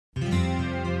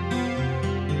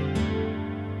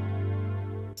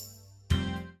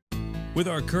With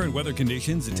our current weather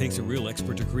conditions, it takes a real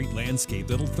expert to create landscape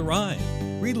that'll thrive.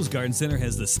 Riedel's Garden Center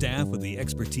has the staff with the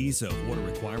expertise of water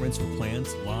requirements for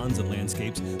plants, lawns, and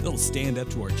landscapes that'll stand up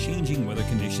to our changing weather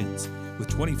conditions. With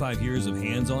 25 years of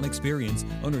hands-on experience,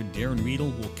 owner Darren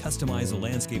Riedel will customize a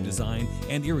landscape design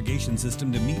and irrigation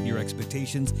system to meet your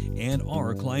expectations and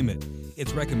our climate.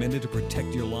 It's recommended to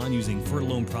protect your lawn using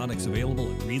Fertilome products available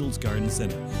at Riedel's Garden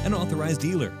Center, an authorized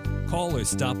dealer. Call or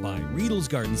stop by Riedel's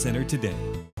Garden Center today.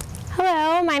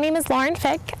 Hello, my name is Lauren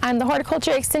Fick. I'm the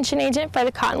Horticulture Extension Agent for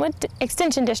the Cottonwood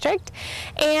Extension District.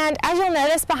 And as you'll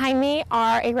notice behind me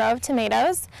are a row of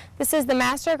tomatoes. This is the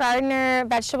Master Gardener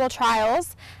Vegetable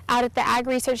Trials out at the Ag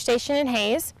Research Station in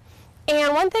Hayes.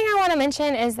 And one thing I want to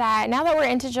mention is that now that we're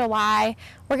into July,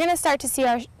 we're going to start to see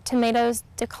our tomatoes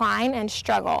decline and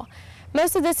struggle.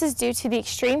 Most of this is due to the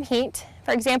extreme heat.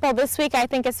 For example, this week I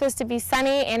think it's supposed to be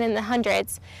sunny and in the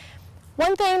hundreds.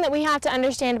 One thing that we have to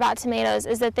understand about tomatoes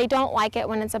is that they don't like it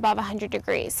when it's above 100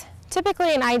 degrees.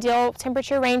 Typically an ideal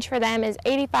temperature range for them is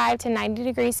 85 to 90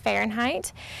 degrees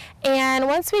Fahrenheit. And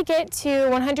once we get to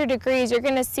 100 degrees, you're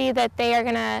going to see that they are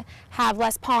going to have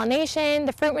less pollination,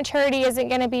 the fruit maturity isn't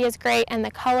going to be as great, and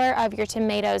the color of your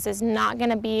tomatoes is not going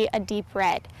to be a deep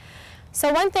red.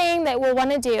 So one thing that we'll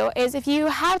want to do is if you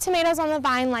have tomatoes on the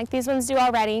vine like these ones do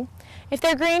already, if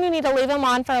they're green, you need to leave them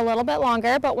on for a little bit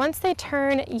longer, but once they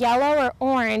turn yellow or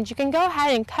orange, you can go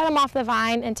ahead and cut them off the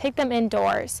vine and take them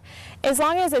indoors. As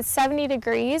long as it's 70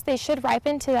 degrees, they should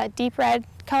ripen to that deep red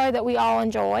color that we all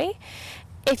enjoy.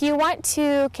 If you want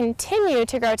to continue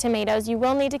to grow tomatoes, you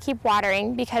will need to keep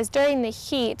watering because during the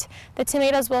heat, the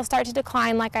tomatoes will start to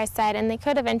decline, like I said, and they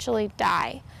could eventually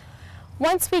die.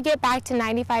 Once we get back to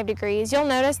 95 degrees, you'll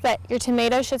notice that your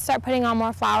tomatoes should start putting on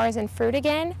more flowers and fruit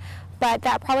again, but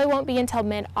that probably won't be until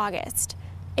mid-August.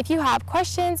 If you have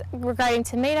questions regarding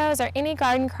tomatoes or any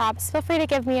garden crops, feel free to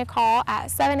give me a call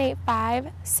at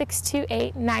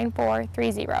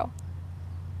 785-628-9430.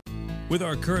 With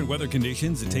our current weather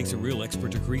conditions, it takes a real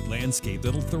expert to create landscape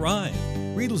that'll thrive.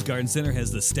 Riedel's Garden Center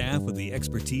has the staff with the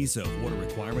expertise of water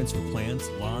requirements for plants,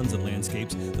 lawns, and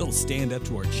landscapes that'll stand up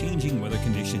to our changing weather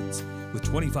conditions. With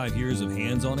 25 years of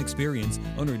hands-on experience,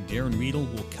 owner Darren Riedel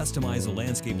will customize a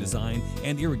landscape design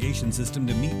and irrigation system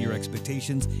to meet your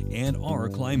expectations and our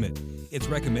climate. It's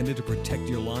recommended to protect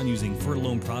your lawn using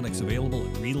Fertilome products available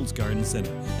at Riedel's Garden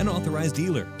Center, an authorized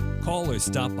dealer. Call or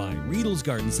stop by Riedel's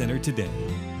Garden Center today.